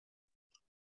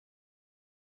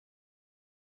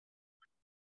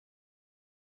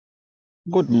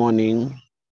Good morning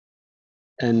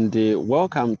and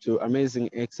welcome to Amazing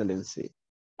Excellency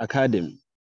Academy.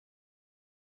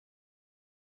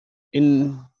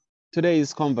 In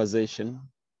today's conversation,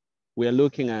 we are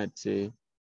looking at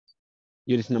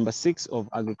unit number 6 of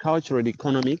Agricultural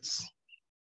Economics,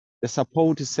 the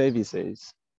support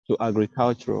services to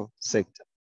agricultural sector.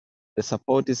 The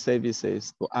support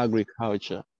services to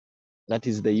agriculture. That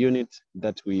is the unit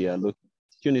that we are looking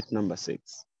at, unit number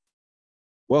 6.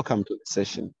 Welcome to the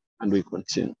session, and we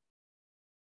continue.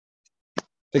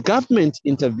 The government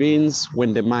intervenes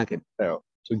when the market fails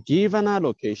to give an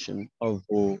allocation of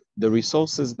the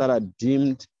resources that are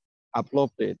deemed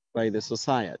appropriate by the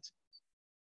society.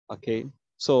 Okay,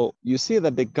 so you see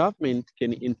that the government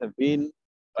can intervene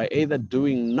by either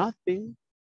doing nothing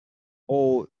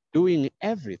or doing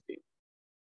everything.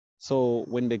 So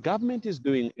when the government is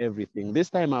doing everything, this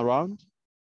time around,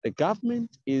 the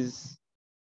government is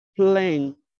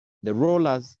playing the role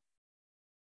as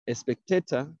a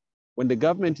spectator. When the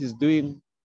government is doing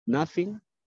nothing,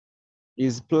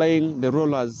 is playing the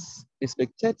role as a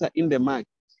spectator in the market.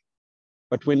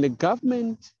 But when the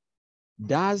government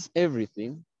does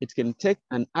everything, it can take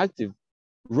an active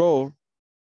role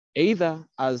either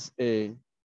as a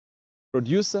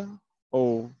producer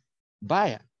or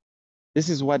buyer. This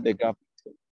is what the government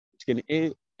can. It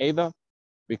can either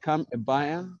become a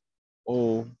buyer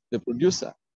or the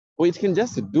producer, or it can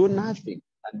just do nothing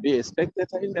and be a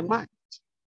spectator in the market.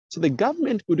 So the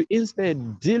government could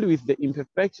instead deal with the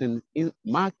imperfection in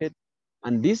market,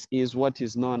 and this is what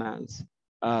is known as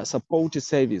support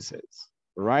services,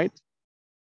 right?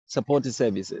 Support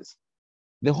services.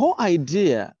 The whole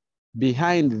idea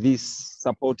behind these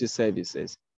support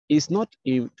services is not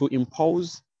to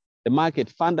impose the market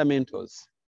fundamentals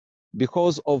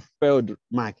because of failed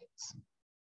markets,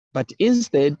 but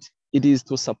instead it is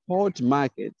to support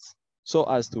markets so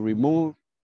as to remove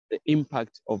the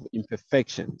impact of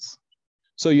imperfections.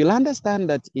 So you'll understand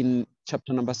that in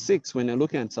chapter number 6, when you're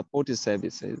looking at supportive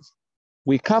services,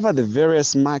 we cover the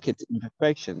various market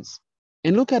imperfections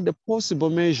and look at the possible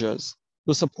measures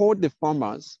to support the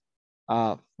farmers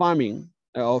farming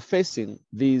or facing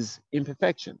these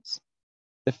imperfections.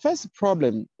 The first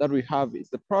problem that we have is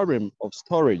the problem of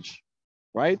storage,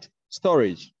 right?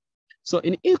 Storage. So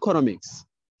in economics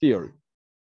theory,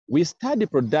 we study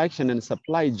production and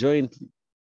supply jointly,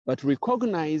 but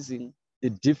recognizing the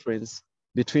difference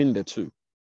between the two.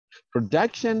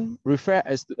 Production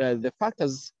refers to the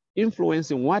factors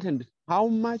influencing what and how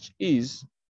much is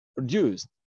produced,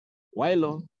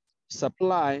 while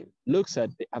supply looks at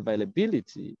the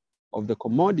availability of the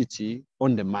commodity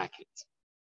on the market.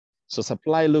 So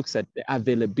supply looks at the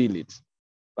availability,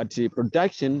 but the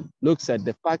production looks at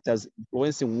the factors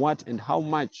influencing what and how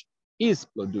much is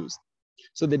produced.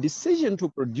 So the decision to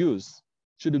produce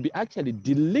should be actually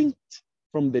delinked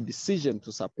from the decision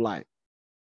to supply.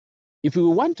 If we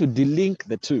want to delink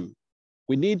the two,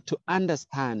 we need to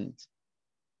understand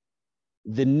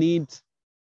the need,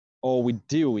 or we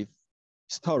deal with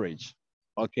storage,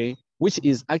 okay, which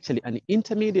is actually an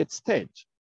intermediate stage.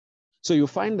 So you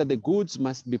find that the goods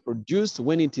must be produced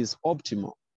when it is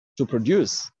optimal to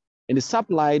produce and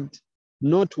supplied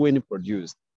not when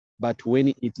produced, but when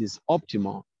it is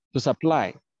optimal to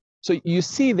supply. So you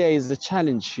see there is a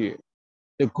challenge here.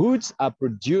 The goods are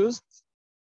produced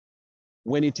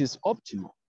when it is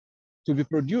optimal to be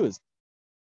produced.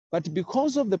 But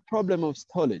because of the problem of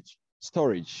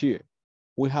storage here,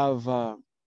 we have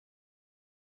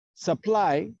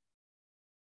supply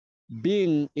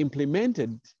being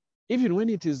implemented even when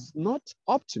it is not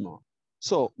optimal.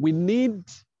 So we need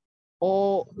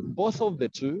both of the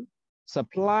two,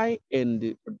 supply and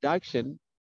the production,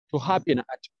 to happen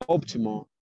at optimal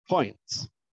points.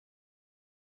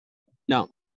 Now,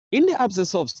 in the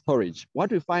absence of storage,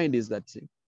 what we find is that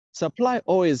supply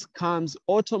always comes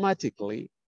automatically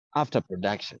after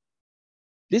production.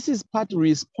 This is partly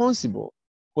responsible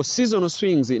for seasonal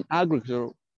swings in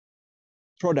agricultural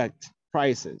product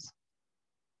prices.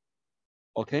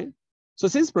 Okay? So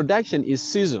since production is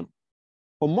seasonal,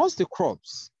 for most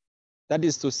crops, that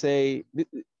is to say,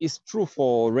 it's true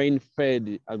for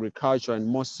rain-fed agriculture and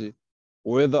most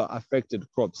weather-affected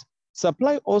crops,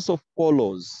 supply also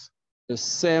follows the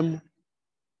same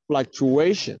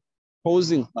fluctuation,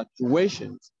 causing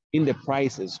fluctuations in the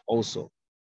prices also,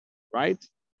 right?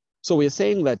 So we're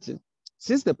saying that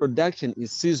since the production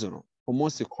is seasonal for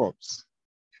most crops,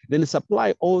 then the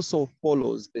supply also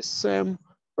follows the same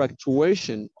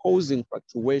fluctuation, causing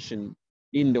fluctuation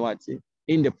in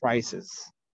the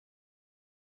prices.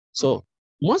 So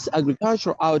most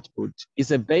agricultural output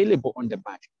is available on the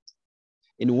market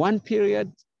in one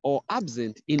period or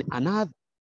absent in another.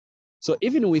 So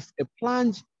even with a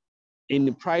plunge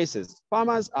in prices,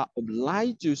 farmers are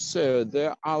obliged to sell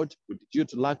their output due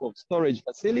to lack of storage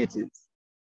facilities.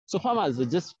 So farmers are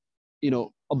just,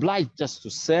 obliged just to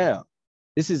sell.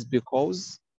 This is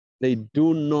because they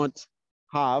do not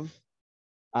have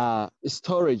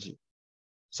storage.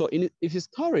 So if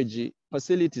storage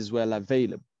facilities were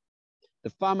available,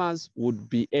 the farmers would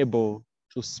be able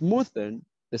to smoothen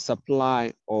the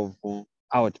supply of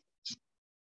output.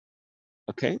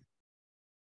 Okay.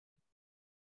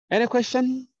 Any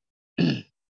question?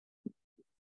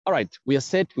 All right, we are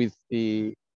set with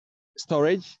the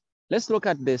storage. Let's look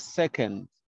at the second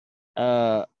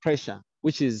pressure,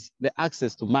 which is the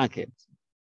access to market.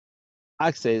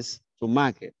 Access to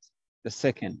market, the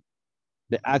second,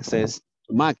 the access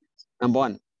to market. Number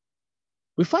one,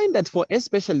 we find that for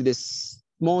especially the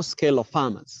small scale of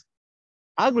farmers,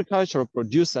 agricultural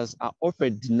producers are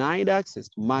often denied access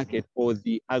to market for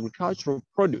the agricultural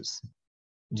produce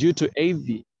due to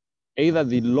either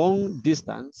the long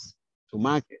distance to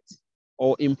market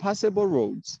or impassable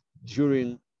roads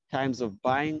during times of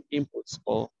buying inputs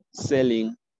or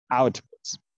selling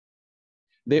outputs.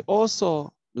 They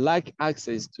also lack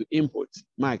access to input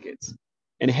markets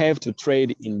and have to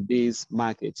trade in these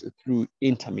markets through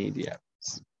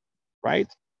intermediaries, right?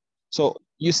 So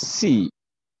you see,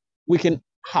 we can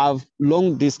have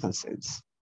long distances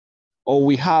or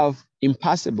we have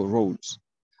impassable roads,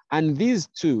 and these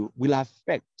two will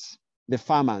affect the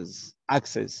farmers'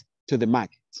 access to the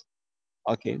market,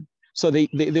 okay? So they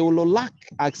will lack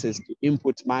access to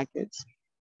input markets,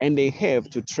 and they have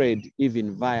to trade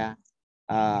even via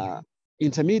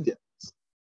intermediaries.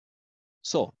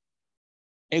 So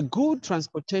a good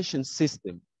transportation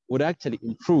system would actually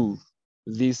improve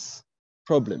this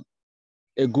problem.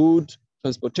 A good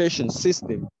transportation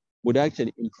system would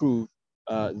actually improve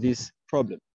this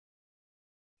problem.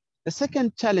 The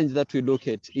second challenge that we look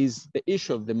at is the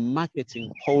issue of the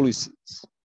marketing policies.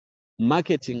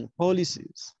 Marketing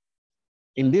policies.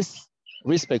 In this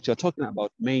respect, you're talking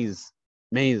about maize.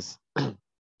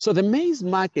 So the maize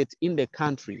market in the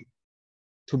country,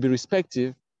 to be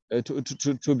respective,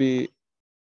 to be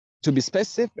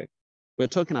specific, we're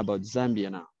talking about Zambia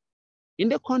now. In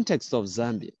the context of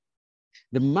Zambia,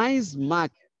 the maize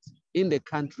market in the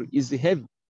country is heavily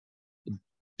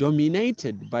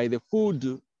dominated by the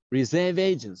Food Reserve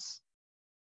Agency,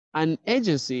 an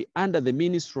agency under the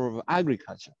Ministry of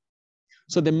Agriculture.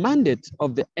 So the mandate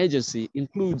of the agency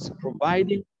includes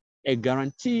providing a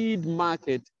guaranteed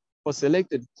market for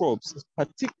selected crops,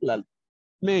 particularly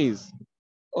maize,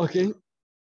 okay?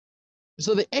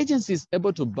 So the agency is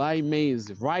able to buy maize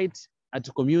right at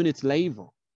the community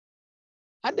level.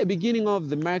 At the beginning of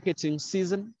the marketing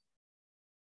season,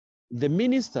 the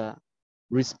minister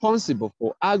responsible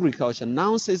for agriculture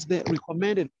announces the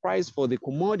recommended price for the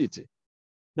commodity.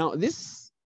 Now,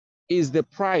 this is the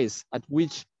price at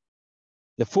which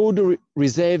the Food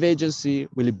Reserve Agency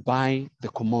will buy the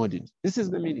commodity. This is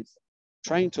the minister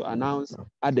trying to announce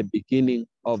at the beginning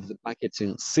of the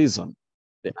marketing season.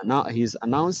 He's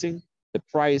announcing the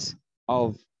price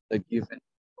of the given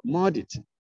commodity,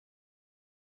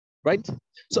 right?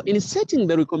 So in setting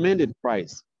the recommended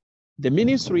price, the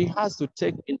ministry has to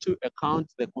take into account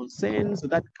the concerns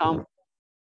that come from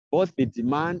both the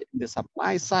demand and the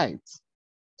supply sides.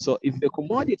 So if the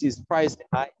commodity is priced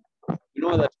high, you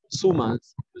know that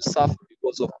consumers will suffer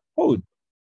because of food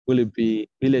will be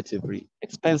relatively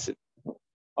expensive,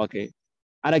 okay?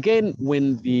 And again,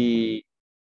 when the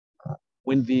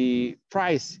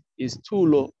price is too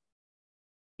low,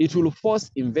 it will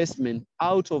force investment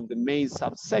out of the maize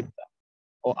subsector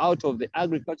or out of the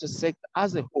agriculture sector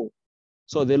as a whole.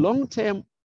 So the long-term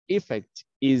effect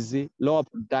is lower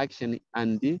production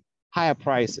and the higher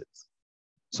prices.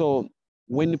 So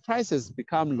when the prices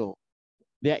become low,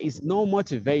 there is no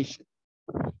motivation,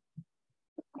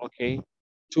 okay,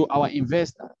 to our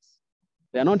investors.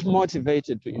 They're not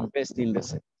motivated to invest in the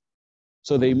sector.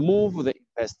 So they move the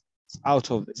investors out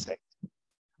of the sector.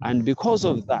 And because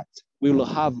of that, we will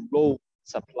have low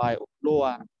supply of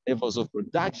lower levels of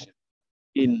production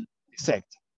in the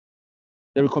sector.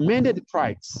 The recommended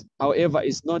price, however,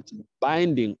 is not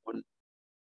binding on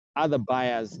other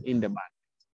buyers in the market.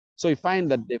 So you find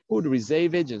that the Food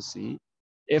Reserve Agency,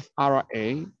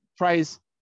 FRA, price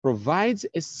provides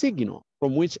a signal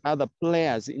from which other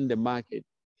players in the market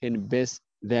can base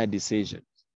their decisions.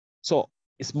 So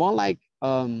it's more like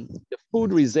the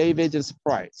Food Reserve Agency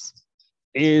price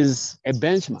is a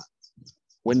benchmark.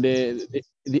 When the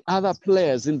other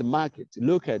players in the market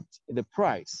look at the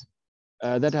price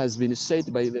that has been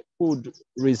set by the Food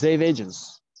Reserve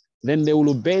Agency, then they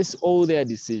will base all their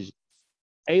decisions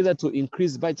either to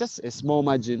increase by just a small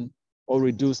margin or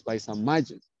reduce by some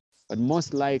margin, but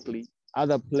most likely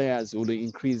other players will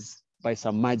increase by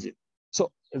some margin.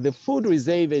 So the food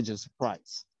reserve agency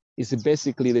price is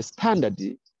basically the standard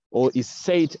or is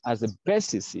set as a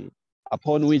basis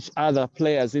upon which other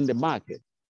players in the market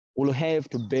will have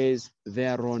to base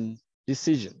their own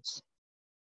decisions.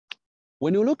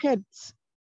 When you look at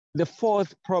the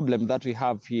fourth problem that we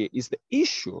have here is the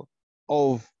issue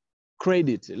of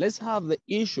credit. Let's have the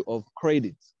issue of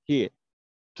credit here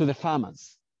to the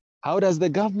farmers. How does the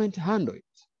government handle it?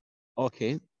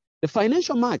 Okay, the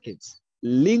financial markets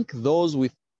link those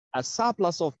with a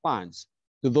surplus of funds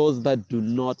to those that do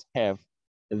not have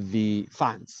the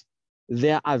funds.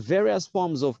 There are various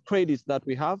forms of credit that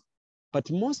we have, but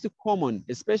most common,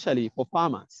 especially for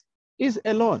farmers, is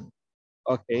a loan.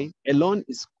 Okay, a loan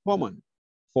is common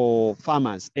for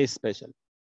farmers especially.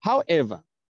 However,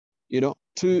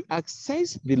 to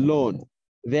access the loan,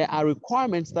 there are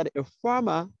requirements that a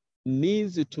farmer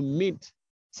needs to meet,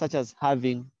 such as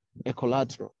having a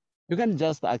collateral. You can't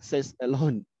just access a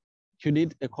loan. You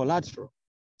need a collateral.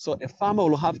 So a farmer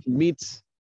will have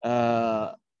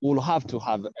to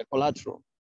have a collateral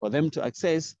for them to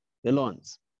access the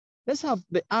loans. Let's have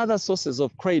the other sources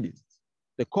of credit,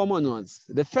 the common ones.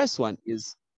 The first one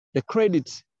is the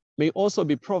credit may also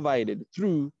be provided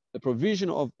through the provision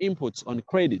of inputs on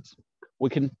credit. We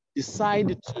can decide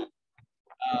to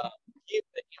give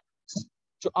the inputs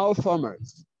to our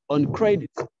farmers on credit.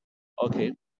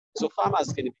 Okay, so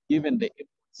farmers can be given the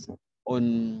inputs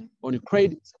on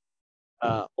credit.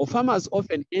 Or farmers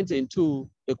often enter into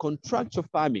a contractual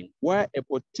farming where a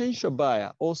potential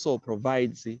buyer also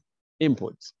provides the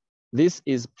inputs. This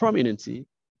is prominent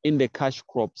in the cash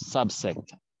crop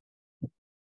subsector.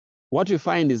 What we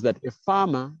find is that a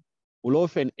farmer will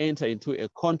often enter into a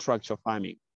contractual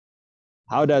farming.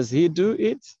 How does he do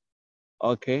it?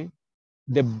 Okay,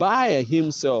 the buyer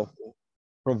himself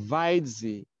provides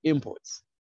the inputs.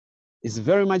 It's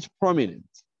very much prominent.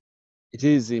 It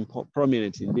is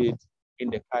prominent indeed in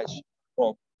the cash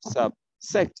crop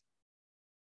subsector.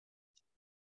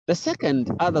 The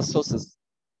second other source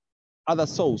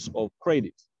of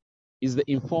credit is the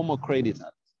informal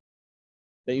creditors.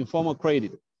 The informal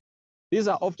creditors. These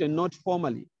are often not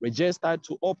formally registered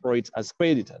to operate as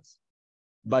creditors,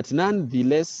 but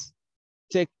nonetheless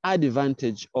take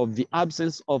advantage of the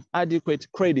absence of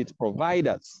adequate credit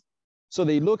providers. So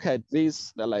they look at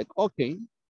this, they're like, okay,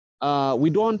 we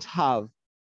don't have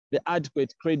the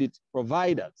adequate credit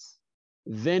providers.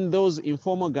 Then those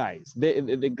informal guys,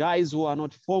 the guys who are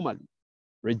not formally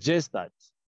registered,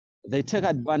 they take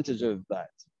advantage of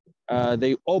that.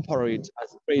 They operate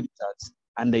as creditors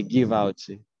and they give out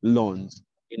loans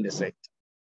in the sector.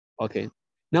 Okay.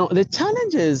 Now, the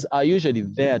challenges are usually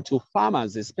there to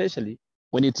farmers, especially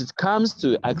when it comes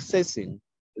to accessing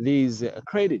these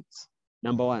credits.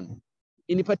 Number one,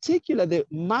 in particular, the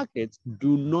markets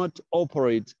do not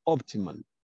operate optimally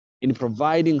in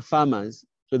providing farmers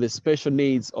to the special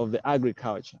needs of the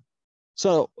agriculture.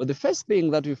 So the first thing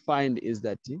that we find is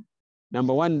that,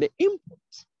 number one, the input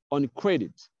on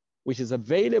credit, which is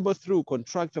available through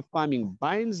contractual farming,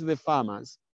 binds the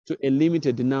farmers to a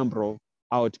limited number of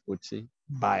output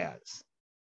buyers.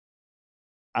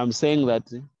 I'm saying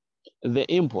that the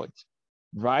input,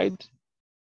 right?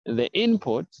 The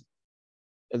input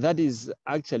that is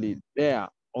actually there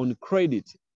on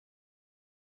credit,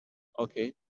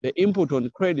 okay? The input on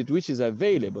credit, which is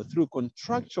available through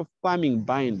contractual farming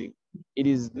binding, it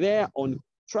is there on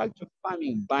contractual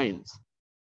farming binds.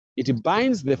 It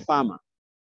binds the farmer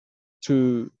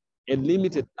to a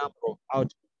limited number of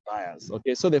output buyers.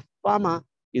 Okay, so the farmer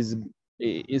is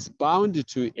bound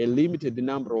to a limited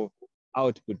number of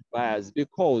output buyers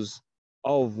because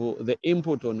of the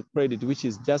input on credit, which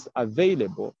is just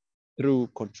available through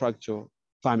contractual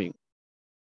farming.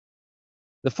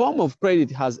 The form of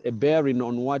credit has a bearing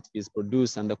on what is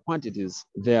produced and the quantities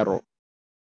thereof.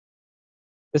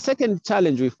 The second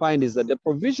challenge we find is that the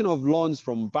provision of loans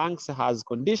from banks has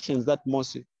conditions that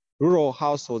most rural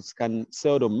households can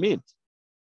seldom meet.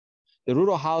 The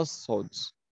rural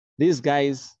households, these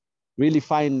guys really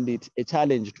find it a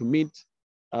challenge to meet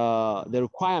the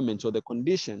requirements or the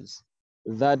conditions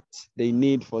that they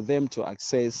need for them to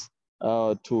access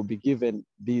to be given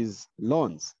these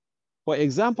loans. For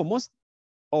example, most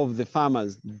of the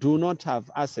farmers do not have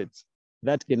assets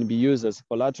that can be used as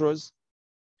collaterals.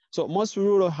 So most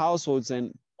rural households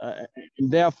and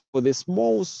therefore the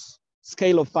small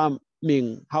scale of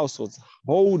farming households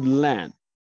hold land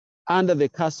under the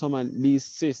customer lease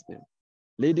system,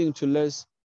 leading to less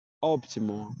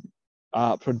optimal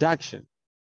production,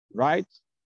 right?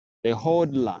 They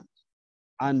hold land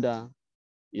under,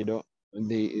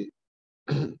 the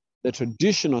the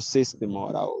traditional system,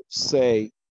 or I would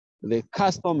say the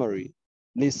customary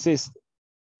system,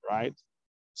 right?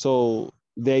 So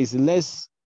there is less,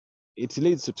 it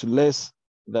leads to less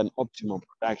than optimal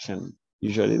production.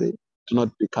 Usually they do not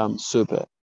become super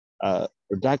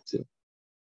productive.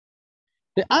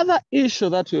 The other issue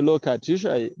that we look at,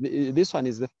 usually this one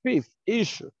is the fifth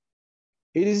issue.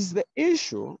 It is the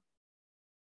issue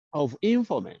of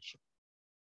information.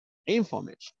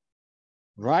 Information,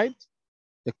 right?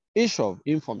 The issue of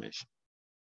information.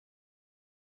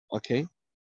 Okay.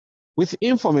 With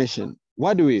information,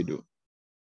 what do we do?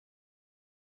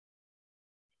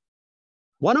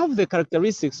 One of the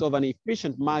characteristics of an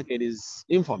efficient market is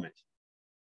information.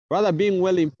 Rather, being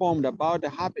well informed about the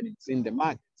happenings in the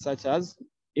market, such as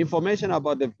information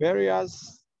about the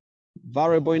various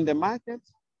variables in the market,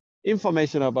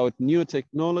 information about new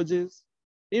technologies,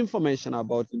 information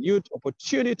about new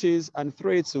opportunities and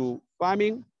threats to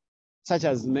farming, such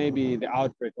as maybe the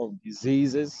outbreak of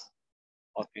diseases.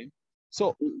 Okay,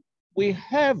 so we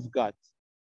have got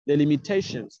the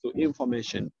limitations to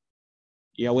information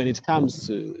when it comes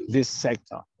to this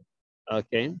sector.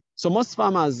 Okay, so most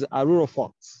farmers are rural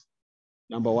folks.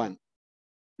 Number one,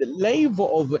 the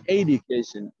level of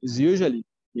education is usually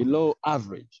below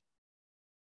average.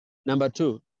 Number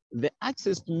two, the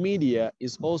access to media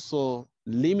is also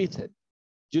limited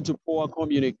due to poor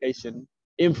communication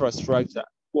infrastructure,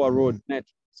 poor road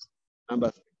networks.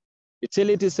 Number three,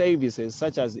 utility services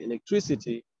such as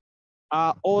electricity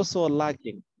are also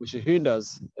lacking, which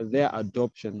hinders their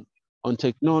adoption on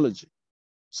technology.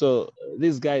 So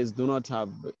these guys do not have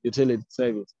utility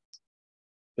services.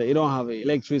 They don't have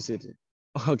electricity.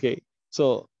 Okay,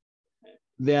 so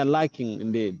they are lacking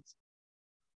indeed.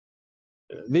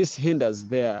 This hinders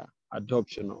their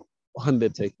adoption on the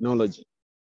technology.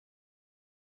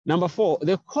 Number four,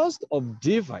 the cost of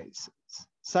devices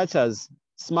such as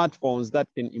smartphones that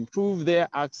can improve their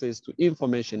access to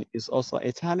information is also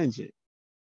a challenge.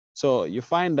 So you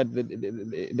find that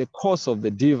the cost of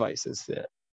the devices,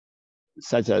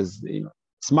 such as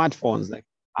smartphones like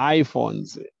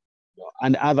iPhones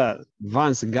and other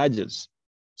advanced gadgets.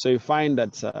 So you find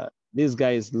that these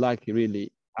guys lack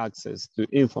really access to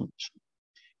information.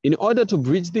 In order to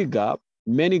bridge the gap,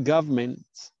 many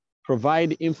governments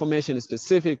provide information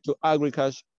specific to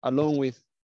agriculture along with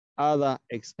other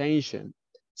extension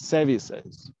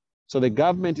services. So the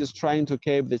government is trying to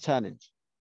curb the challenge.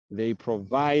 They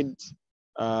provide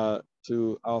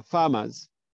to our farmers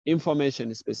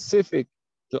information specific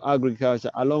to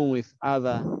agriculture along with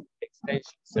other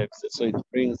extension services. So it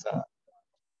brings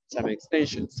some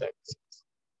extension services.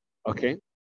 Okay.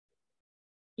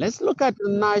 Let's look at the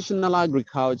National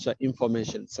Agriculture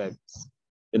Information Service.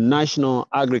 The National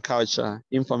Agriculture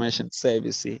Information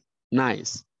Service,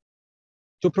 NICE.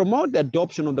 To promote the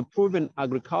adoption of the proven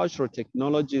agricultural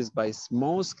technologies by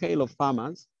small-scale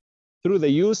farmers through the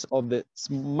use of the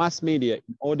mass media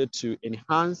in order to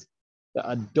enhance the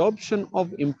adoption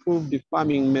of improved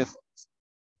farming methods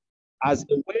as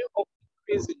a way of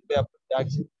increasing their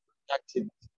productivity.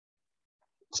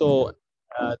 So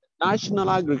the National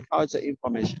Agriculture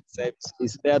Information Service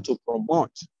is there to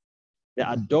promote the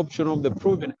adoption of the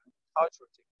proven agricultural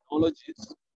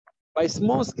technologies by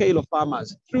small-scale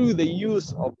farmers through the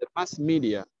use of the mass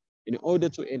media in order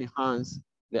to enhance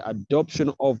the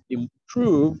adoption of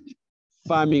improved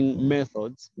farming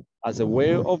methods as a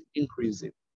way of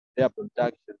increasing their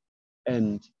production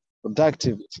and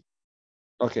productivity.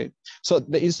 Okay, so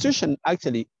the institution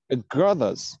actually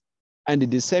gathers and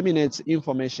disseminates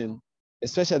information,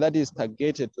 especially that is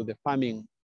targeted to the farming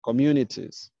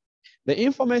communities. The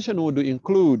information would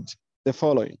include the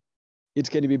following. It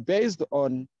can be based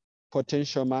on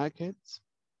potential markets,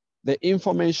 the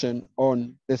information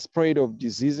on the spread of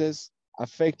diseases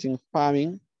affecting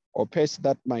farming or pests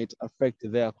that might affect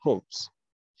their crops.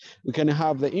 We can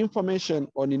have the information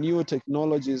on the new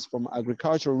technologies from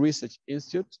Agricultural Research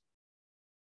Institute.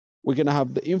 We can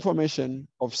have the information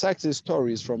of success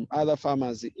stories from other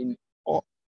farmers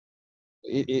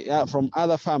from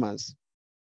other farmers.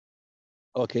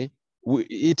 Okay,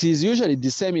 it is usually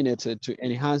disseminated to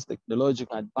enhance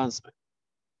technological advancement.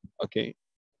 Okay,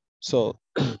 so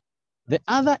the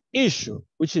other issue,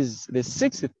 which is the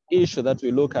sixth issue that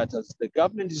we look at as the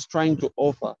government is trying to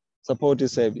offer supportive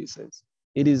services,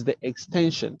 it is the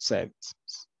extension services.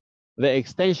 The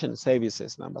extension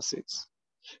services, number 6.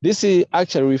 This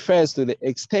actually refers to the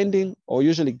extending or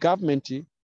usually government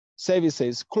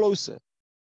services closer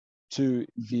to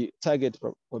the target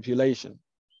population.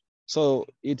 So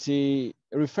it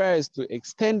refers to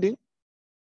extending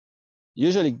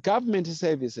usually government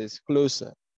services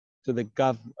closer to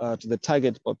the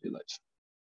target population.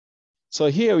 So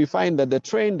here we find that the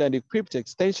trained and equipped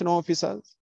extension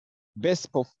officers, best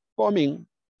performing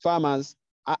farmers,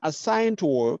 are assigned to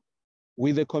work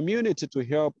with the community to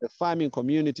help the farming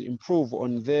community improve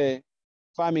on their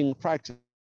farming practice.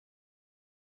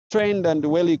 Trained and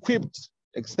well-equipped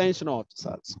extension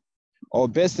officers or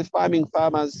best farming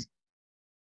farmers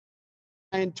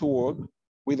assigned to work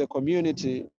with the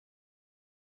community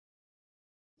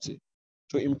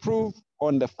to improve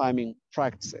on the farming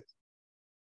practices.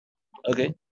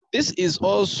 Okay, this is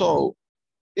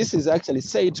actually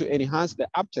said to enhance the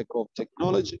uptake of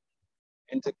technology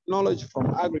and technology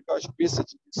from agriculture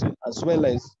research as well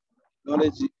as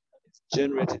technology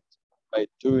generated by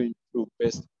doing through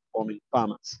best performing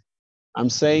farmers. I'm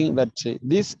saying that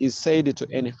this is said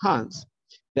to enhance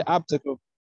the uptake of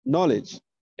knowledge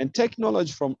and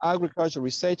technology from agriculture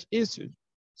research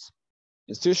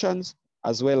institutions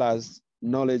as well as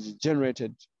knowledge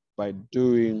generated by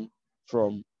doing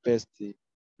from best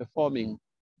performing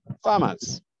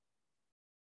farmers.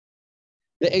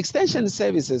 The extension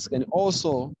services can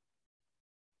also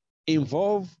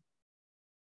involve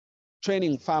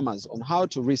training farmers on how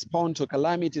to respond to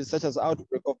calamities such as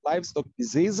outbreak of livestock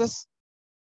diseases.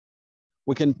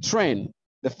 We can train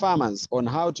the farmers on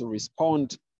how to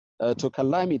respond to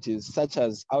calamities such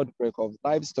as outbreak of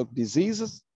livestock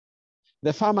diseases.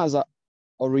 The farmers are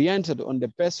oriented on the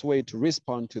best way to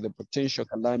respond to the potential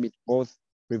calamity, both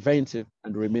preventive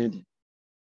and remedial.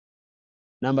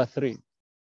 Number 3,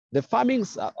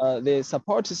 the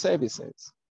support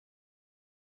services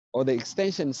or the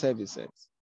extension services.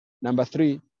 Number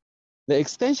 3, the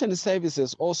extension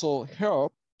services also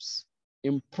helps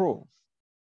improve.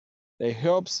 They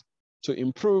helps to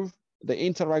improve the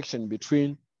interaction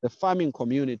between the farming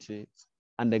communities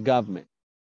and the government.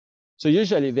 So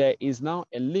usually there is now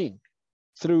a link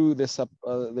through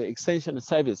the extension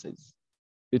services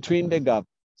between the government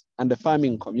and the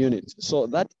farming community. So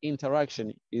that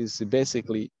interaction is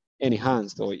basically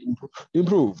enhanced or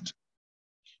improved.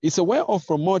 It's a way of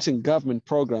promoting government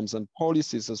programs and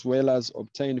policies as well as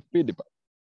obtain feedback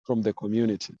from the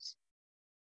communities.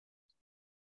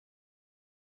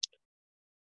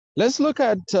 Let's look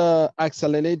at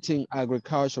accelerating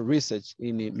agricultural research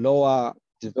in lower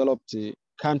developed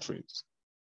countries.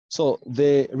 So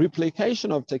the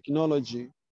replication of technology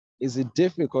is a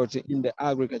difficulty in the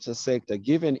agriculture sector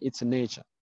given its nature.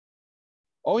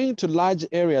 Owing to large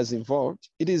areas involved,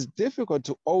 it is difficult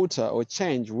to alter or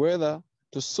change whether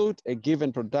to suit a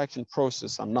given production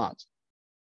process or not.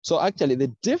 So actually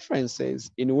the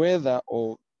differences in weather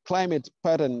or climate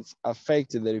patterns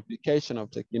affect the replication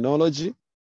of technology.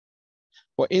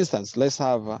 For instance, let's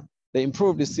have the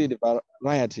improved seed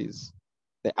varieties.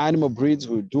 The animal breeds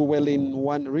will do well in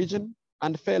one region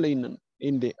and fail in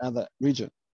the other region.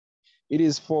 It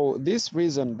is for this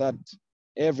reason that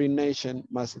every nation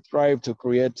must strive to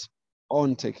create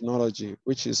own technology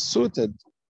which is suited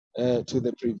to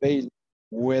the prevailing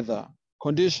weather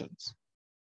conditions.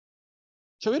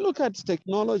 Shall we look at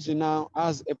technology now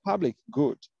as a public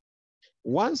good?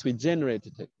 Once we generate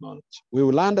technology, we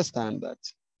will understand that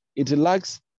it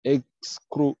lacks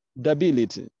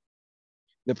excludability.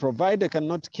 The provider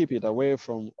cannot keep it away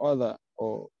from other,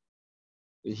 or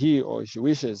he or she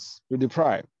wishes to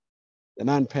deprive the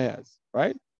non-payers,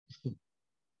 right?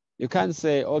 You can't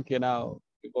say, okay, now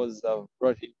because I've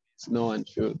brought in this, no one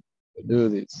should do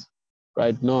this,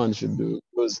 right? No one should do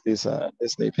because this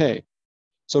they pay.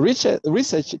 So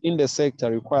research in the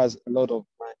sector requires a lot of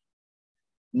money.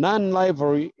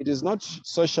 Non-library, it is not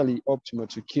socially optimal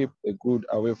to keep the good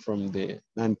away from the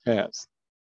non-payers.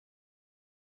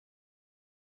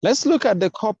 Let's look at the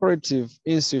cooperative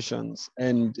institutions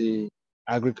and the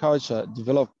agriculture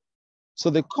development. So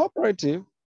the cooperative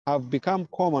have become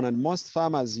common and most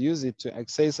farmers use it to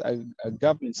access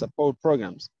government support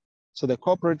programs. So the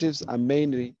cooperatives are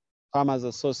mainly farmers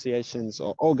associations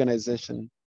or organizations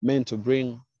meant to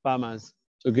bring farmers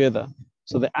together.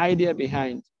 So the idea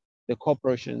behind the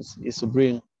corporations is to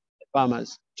bring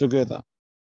farmers together,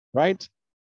 right?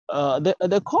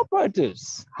 The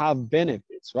cooperatives have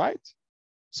benefits, right?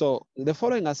 So the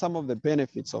following are some of the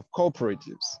benefits of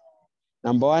cooperatives.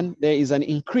 Number 1, there is an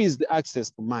increased access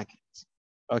to markets,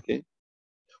 okay?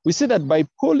 We see that by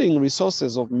pooling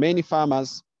resources of many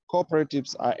farmers,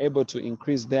 cooperatives are able to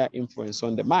increase their influence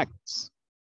on the markets.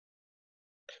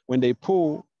 When they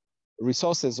pool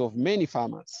resources of many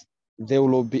farmers, they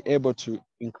will be able to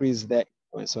increase their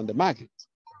influence on the market.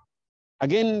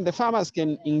 Again, the farmers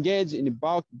can engage in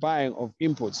bulk buying of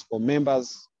inputs for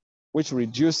members, which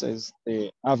reduces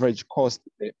the average cost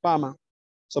to the farmer.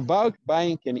 So bulk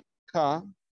buying can incur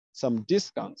some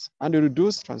discounts and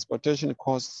reduce transportation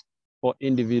costs for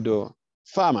individual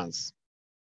farmers.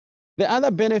 The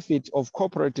other benefit of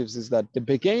cooperatives is that the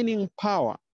bargaining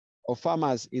power of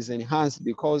farmers is enhanced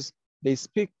because they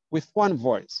speak with one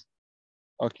voice.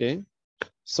 Okay,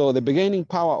 so the bargaining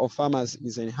power of farmers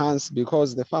is enhanced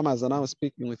because the farmers are now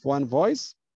speaking with one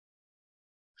voice.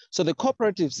 So the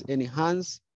cooperatives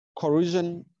enhance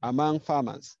cohesion among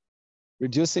farmers,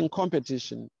 reducing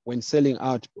competition when selling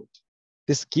output.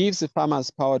 This gives the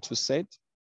farmers power to set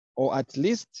or at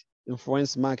least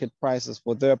influence market prices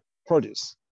for their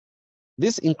produce.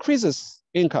 This increases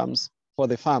incomes for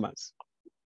the farmers.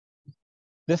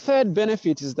 The third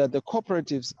benefit is that the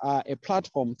cooperatives are a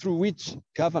platform through which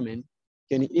government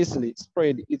can easily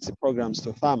spread its programs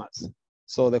to farmers.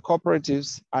 So the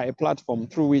cooperatives are a platform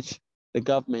through which the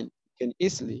government can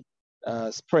easily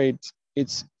spread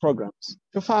its programs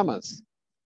to farmers.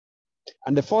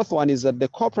 And the fourth one is that the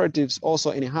cooperatives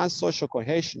also enhance social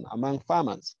cohesion among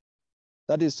farmers.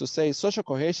 That is to say, social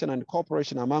cohesion and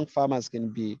cooperation among farmers can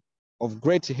be of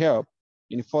great help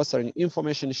in fostering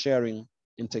information sharing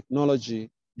and technology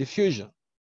diffusion.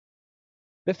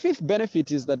 The fifth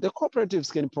benefit is that the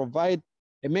cooperatives can provide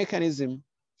a mechanism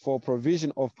for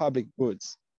provision of public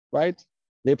goods, right?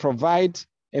 They provide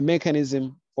a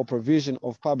mechanism for provision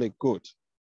of public goods.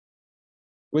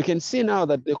 We can see now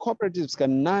that the cooperatives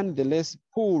can nonetheless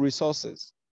pool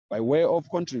resources by way of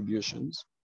contributions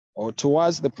or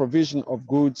towards the provision of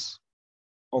goods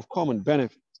of common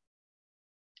benefit.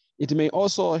 It may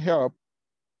also help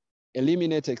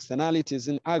eliminate externalities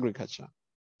in agriculture.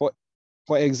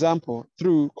 For example,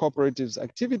 through cooperatives,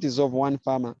 activities of one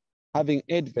farmer having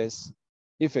adverse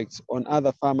effects on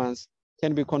other farmers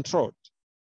can be controlled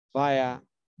via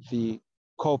the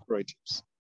cooperatives.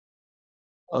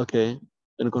 Okay,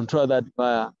 and control that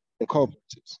via the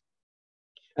cooperatives.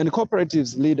 And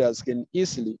cooperatives leaders can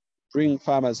easily bring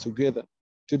farmers together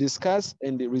to discuss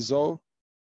and resolve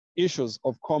issues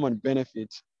of common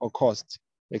benefit or cost.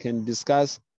 They can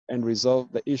discuss and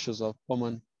resolve the issues of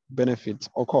common benefit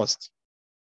or cost.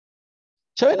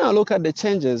 Shall we now look at the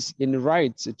changes in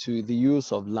rights to the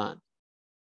use of land?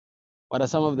 What are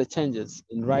some of the changes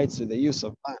in rights to the use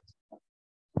of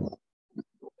land?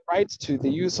 Rights to the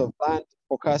use of land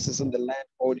focuses on the land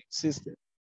holding system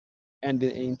and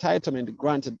the entitlement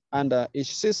granted under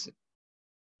each system.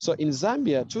 So in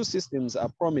Zambia, two systems are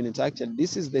prominent actually.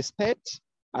 This is the state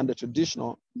and the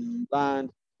traditional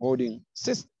land holding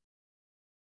system,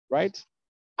 right?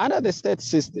 Under the state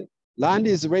system, land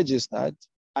is registered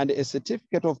and a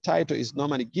certificate of title is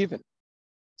normally given.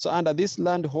 So under this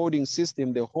land holding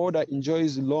system, the holder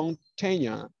enjoys long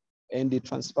tenure and the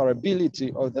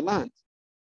transferability of the land.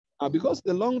 Now, because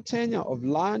the long tenure of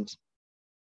land,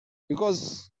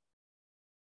 because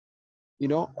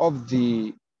of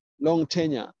the long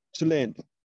tenure to land,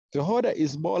 the holder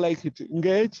is more likely to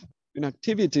engage in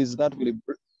activities that will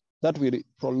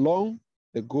prolong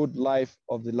the good life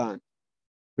of the land.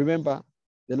 Remember,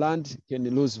 the land can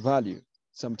lose value.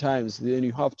 Sometimes then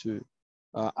you have to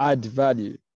add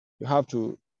value. You have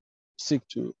to seek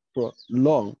to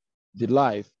prolong the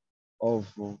life of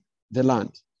the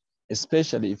land,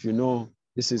 especially if you know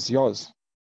this is yours.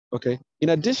 Okay. In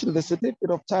addition, the certificate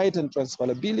of title and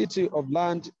transferability of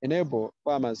land enable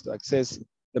farmers to access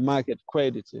the market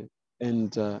credit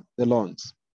and the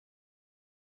loans.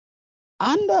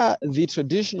 Under the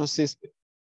traditional system,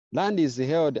 land is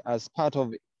held as part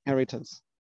of inheritance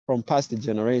from past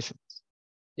generations.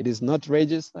 It is not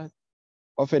registered.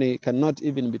 Often it cannot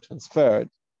even be transferred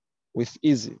with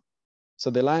ease. So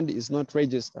the land is not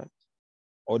registered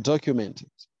or documented,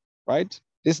 right?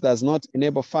 This does not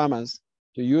enable farmers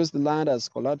to use the land as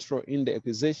collateral in the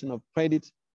acquisition of credit,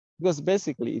 because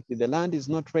basically if the land is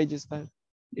not registered,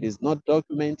 it is not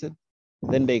documented,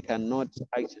 then they cannot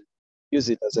actually use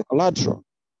it as a collateral,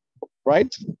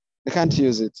 right? They can't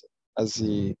use it as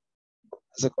a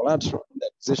collateral in the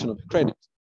acquisition of credit.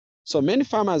 So many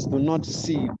farmers do not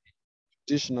see the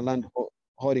traditional land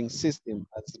holding system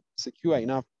as secure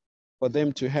enough for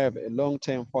them to have a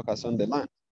long-term focus on the land.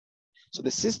 So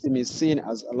the system is seen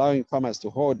as allowing farmers to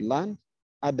hold land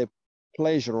at the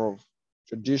pleasure of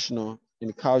traditional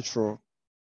and cultural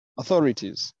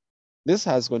authorities. This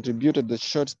has contributed to the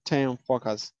short-term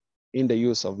focus in the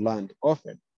use of land,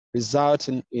 often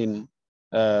resulting in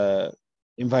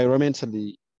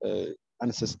environmentally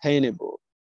unsustainable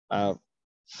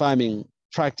farming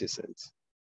practices,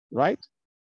 right?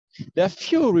 There are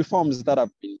few reforms that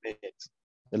have been made.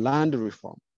 The land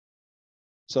reform.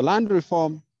 So land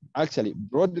reform, actually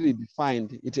broadly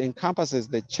defined, it encompasses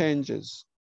the changes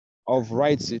of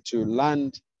rights to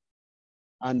land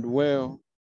and well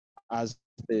as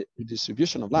the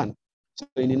distribution of land. So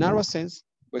in a narrow sense,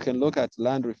 we can look at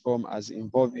land reform as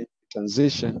involving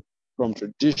transition from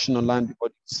traditional land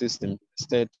holding system to the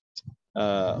state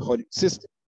holding system.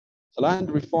 So land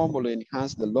reform will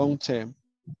enhance the long-term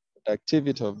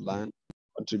productivity of land,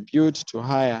 contribute to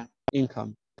higher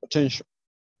income potential.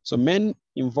 So it may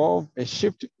involve a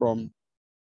shift from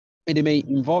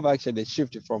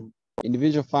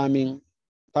individual farming,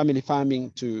 family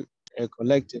farming to a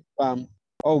collective farm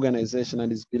organization,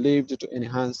 and is believed to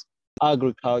enhance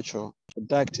agricultural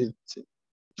productivity.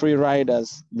 Free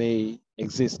riders may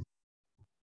exist.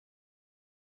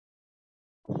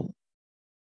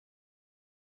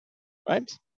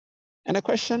 Right? And a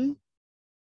question?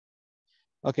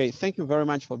 Okay, thank you very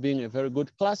much for being a very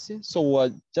good class. So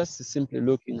we're just simply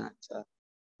looking at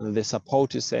the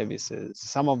supportive services.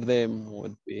 Some of them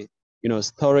would be,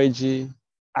 storage,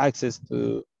 access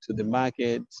to the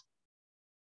market.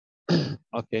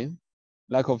 Okay,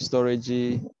 lack of storage,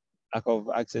 lack of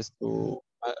access to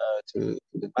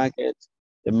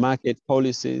the market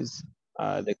policies,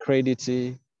 the credit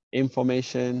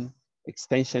information,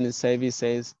 extension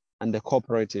services, and the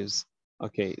cooperatives.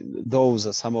 Okay, those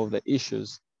are some of the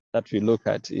issues that we look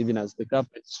at, even as the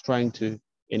government is trying to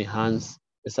enhance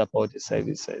the supportive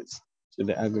services to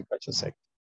the agriculture sector.